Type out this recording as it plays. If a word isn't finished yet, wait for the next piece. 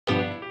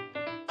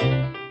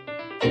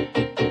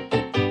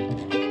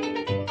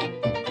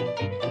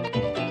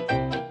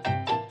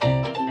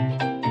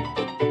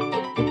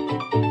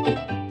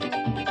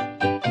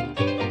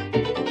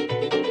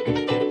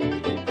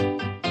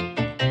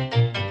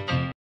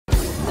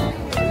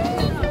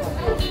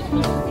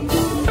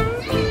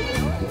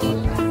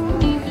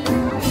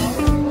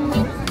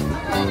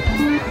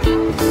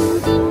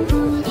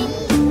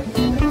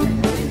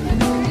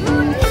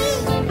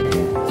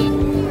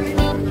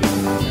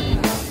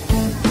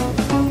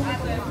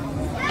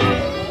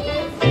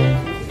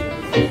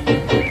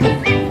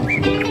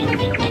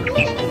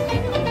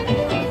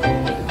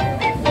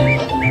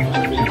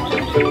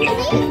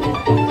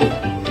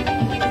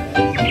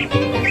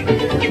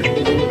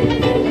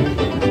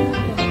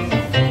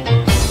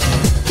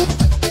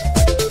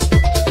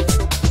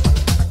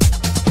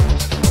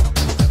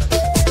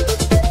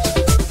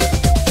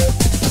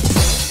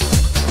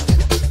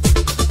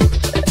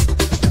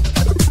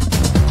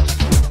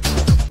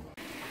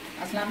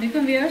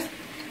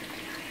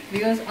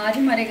Because आज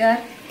हमारे घर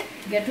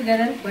गेट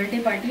टुगेदर बर्थडे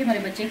पार्टी है हमारे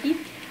बच्चे की,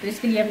 तो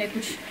इसके लिए हमने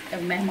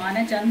कुछ मेहमान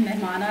हैं, चंद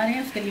मेहमान आ रहे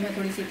हैं, उसके लिए मैं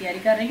थोड़ी सी तैयारी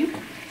कर रही हूँ।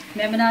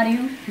 मैं बना रही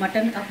हूँ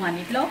मटन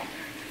अफगानी पुलाव,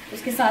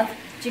 उसके साथ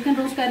चिकन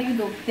रोस्ट कर रही हूँ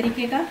 2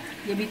 तरीके का,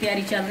 ये भी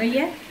तैयारी चल रही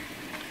है।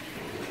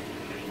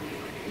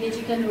 ये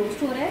चिकन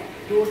रोस्ट हो रहा है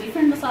 2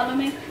 डिफरेंट मसालों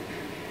में।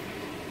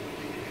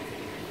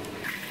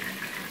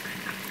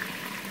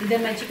 इधर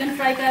मैं चिकन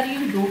फ्राई कर रही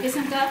हूँ 2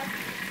 किस्म का,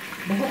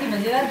 बहुत ही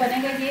मज़ेदार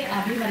बनेगा ये।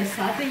 आप भी हमारे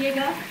साथ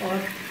रहिएगा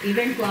और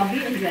इवेंट को आप भी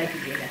एंजॉय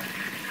कीजिएगा।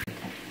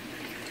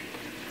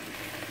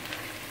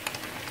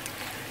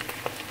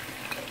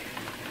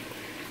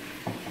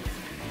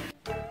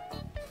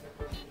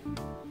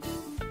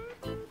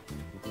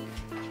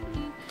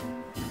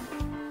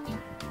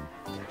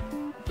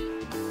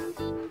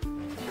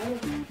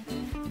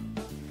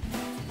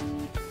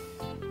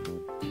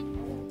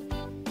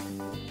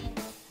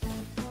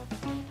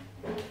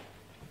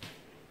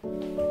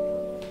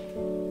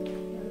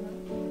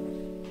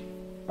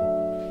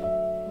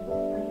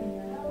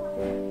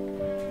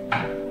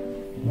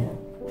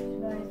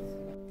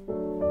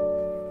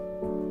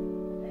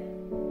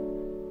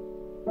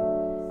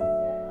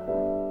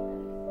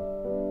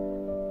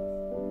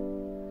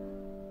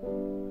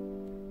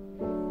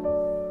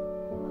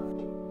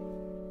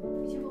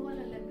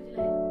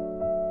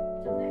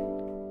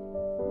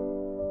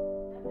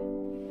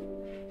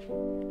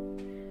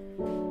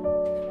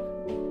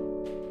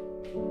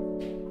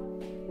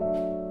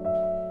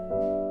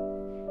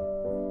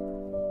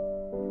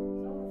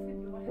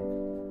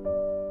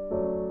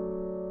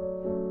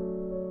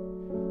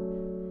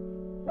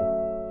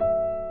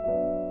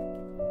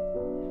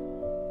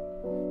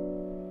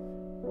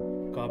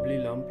 काबली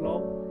लाम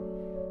पुलाव,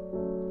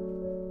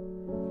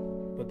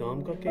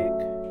 बादाम का cake,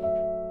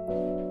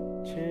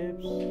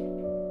 chips,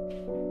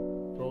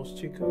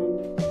 roast chicken,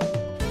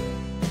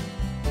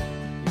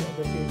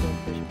 cake और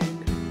फिश केक।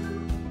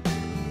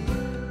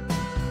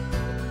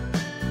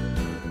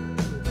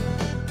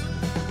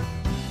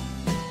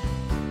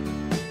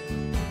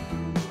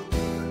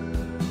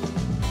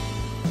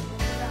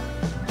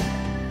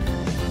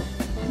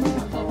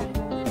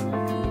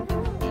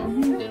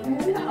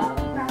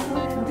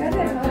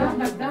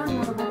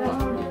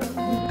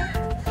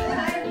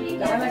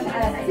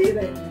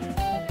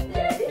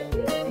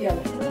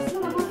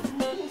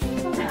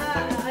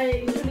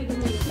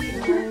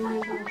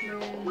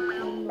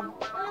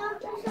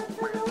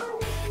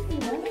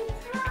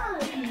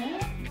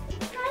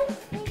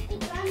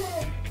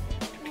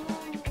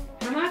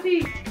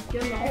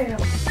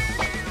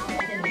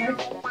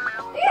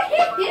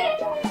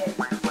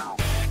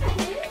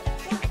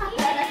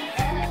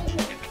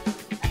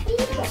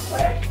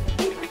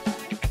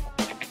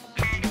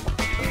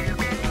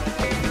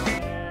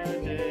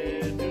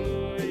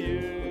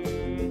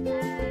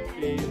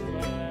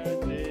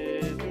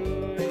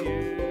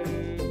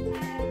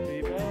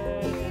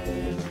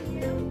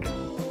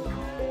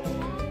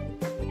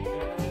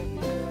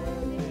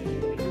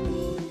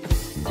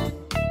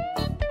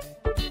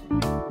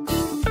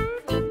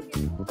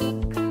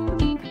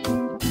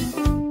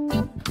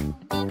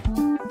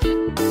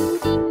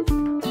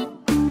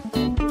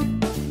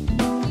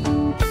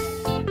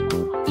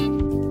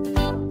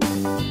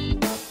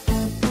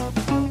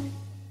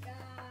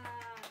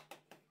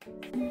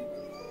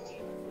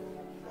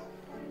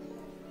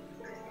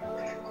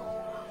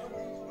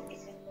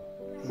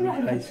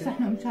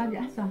 احنا مش عادي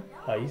احسن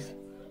عايز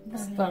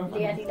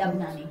ليالي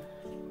لبناني،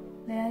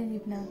 ليالي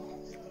لبنان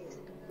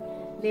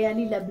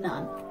ليالي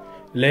لبنان।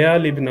 लया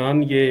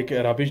लिबनान ये एक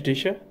अरबिश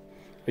डिश है,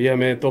 ये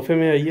हमें तोहफे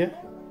में आई है,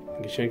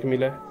 गिशेंक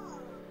मिला है,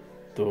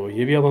 तो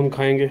ये भी अब हम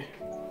खाएंगे।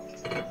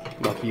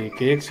 बाकी ये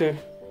केक्स है,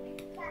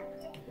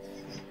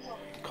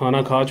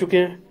 खाना खा चुके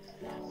हैं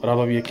और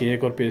अब ये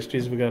केक और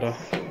पेस्ट्रीज वगैरह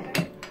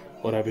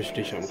और अरबिश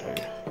डिश हम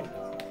खाएंगे।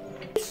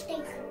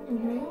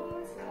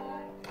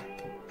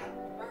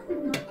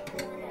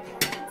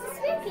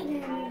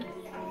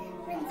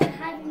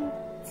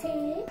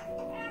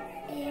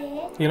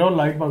 ये लो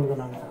लाइट बंद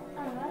करना,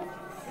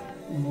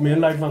 मेन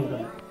लाइट बंद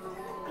करना।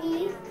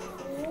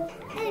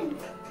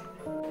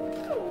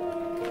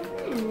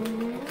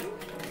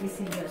 This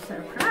is your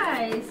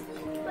surprise.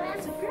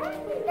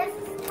 Surprise! Das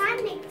ist gar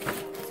nichts.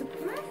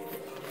 Surprise.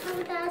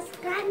 Aber da ist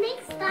gar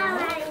nichts da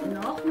rein.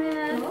 Noch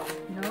mehr.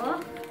 Noch.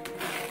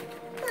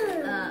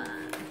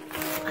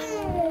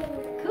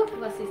 Guck,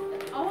 was ist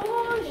das?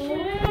 Oh,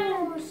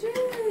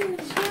 schön.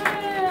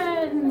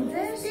 Schön.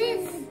 Das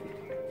ist.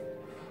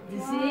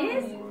 This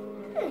is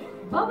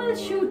bubble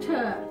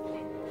shooter.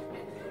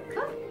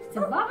 Come, it's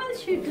a bubble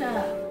shooter.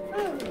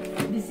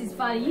 This is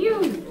for you.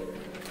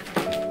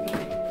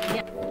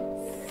 Yeah.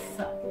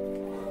 So.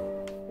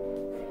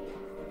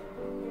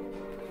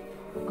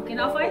 Okay,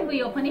 now fine,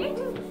 we open it.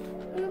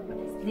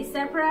 This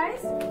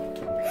surprise.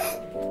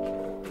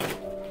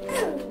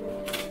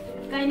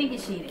 Keine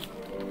Geschirre.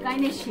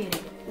 Keine Schere.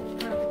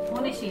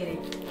 Ohne Schere.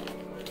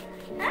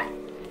 Huh?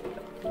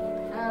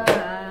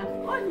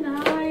 Oh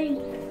nein.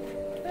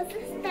 Was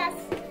ist das?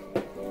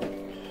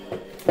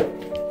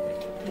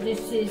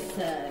 This is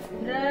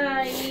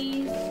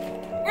surprise.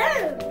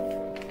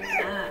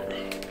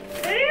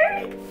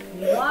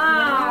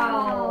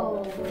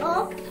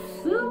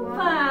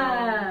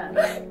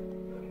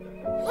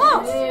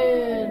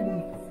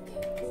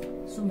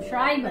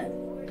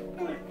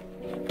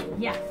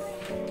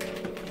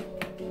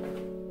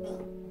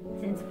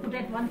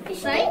 one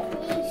side.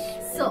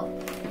 So,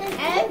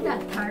 and the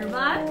third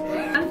one.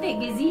 Tante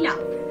Gezila.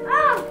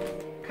 Oh,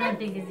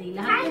 Tante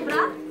Gezila. Tante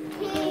Bra.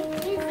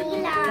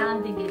 Gezila.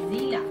 Tante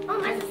Gezila. Oh,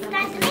 was ist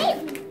das name?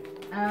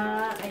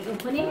 I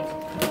open it.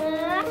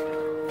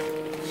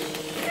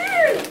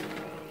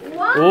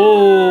 Wow.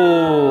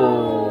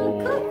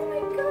 Oh, Oh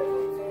my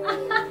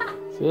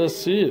God. so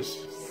süß.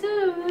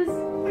 Süß.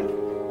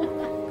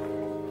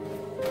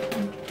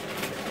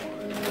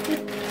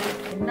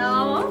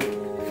 Now,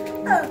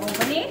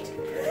 open it.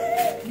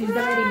 This is a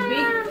very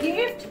big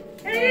gift.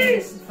 And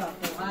this is for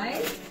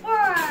Fawaz.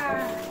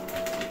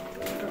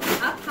 From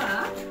Akka.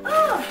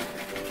 Oh,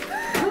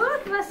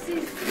 Look what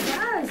is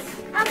das.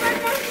 aber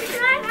das ist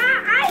ein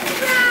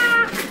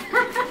Eisblock.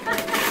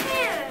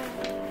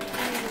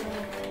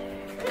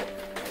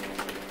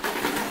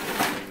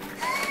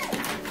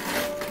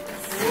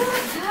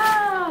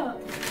 Super.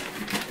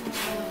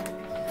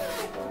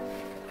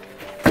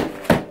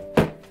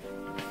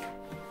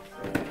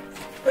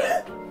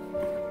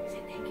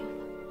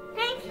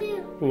 Thank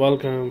you.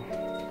 Welcome.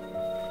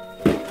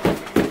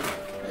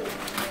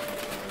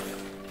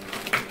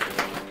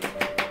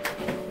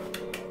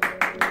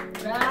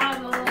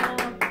 Bravo.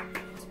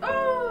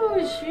 Oh,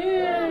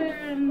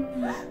 schön.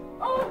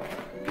 Oh.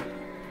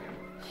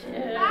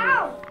 Schön.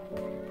 Wow.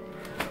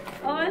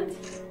 Und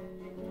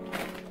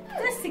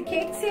das ist die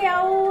Kekse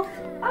auch.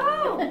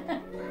 Oh.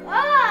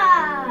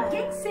 Oh.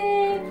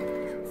 Kekse.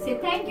 Say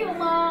thank you,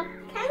 Ma.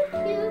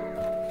 Thank you.